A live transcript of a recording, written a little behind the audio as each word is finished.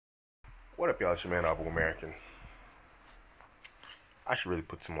What up, y'all? It's your man, Abuamerican. I should really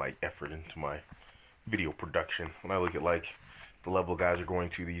put some effort into my video production. When I look at the level guys are going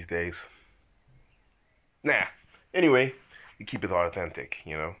to these days. Nah. Anyway, you keep it authentic,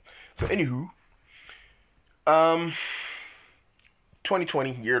 you know. So anywho,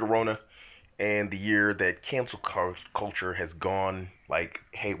 2020, year of the Rona, and the year that cancel culture has gone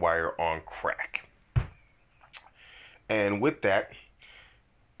haywire on crack. And with that,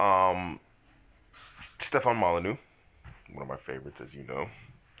 Stefan Molyneux, one of my favorites, as you know,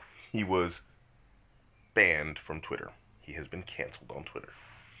 he was banned from Twitter. He has been canceled on Twitter.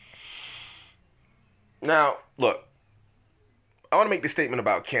 Now, look, I want to make this statement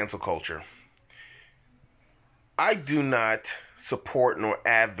about cancel culture. I do not support nor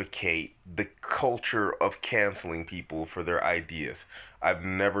advocate the culture of canceling people for their ideas. I've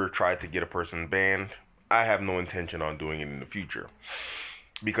never tried to get a person banned. I have no intention on doing it in the future.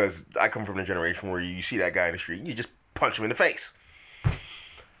 Because I come from a generation where you see that guy in the street, you just punch him in the face.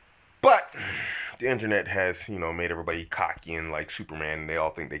 But the internet has, made everybody cocky and like Superman, and they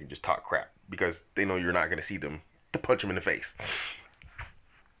all think they can just talk crap because they know you're not going to see them to punch them in the face.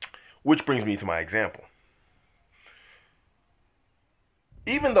 Which brings me to my example.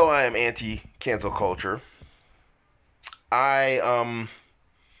 Even though I am anti-cancel culture, I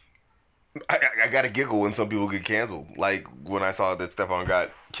got to giggle when some people get canceled. Like when I saw that Stefan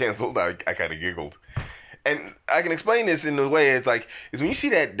got canceled, I kind of giggled. And I can explain this in the way is when you see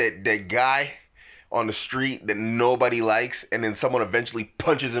that guy on the street that nobody likes, and then someone eventually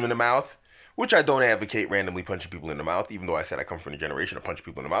punches him in the mouth, which I don't advocate randomly punching people in the mouth, even though I said I come from a generation of punching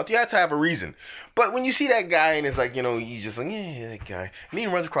people in the mouth. You have to have a reason. But when you see that guy and it's you just yeah, that guy. And then he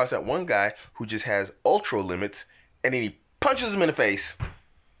runs across that one guy who just has ultra limits, and then he punches him in the face.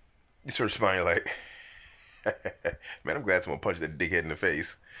 You sort of smile like, man, I'm glad someone punched that dickhead in the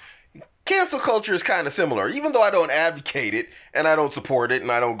face. Cancel culture is kind of similar, even though I don't advocate it and I don't support it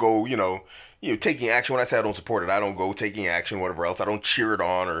and I don't go, taking action. When I say I don't support it, I don't go taking action, whatever else. I don't cheer it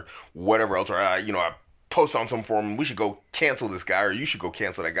on or whatever else. Or I post on some forum, we should go cancel this guy, or you should go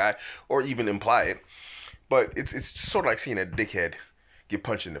cancel that guy, or even imply it. But it's sort of like seeing a dickhead get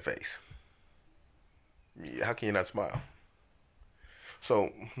punched in the face. How can you not smile?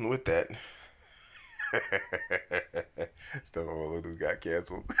 So with that, Stefan Molyneux got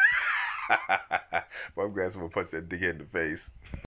canceled. But I'm glad someone punched that dickhead in the face.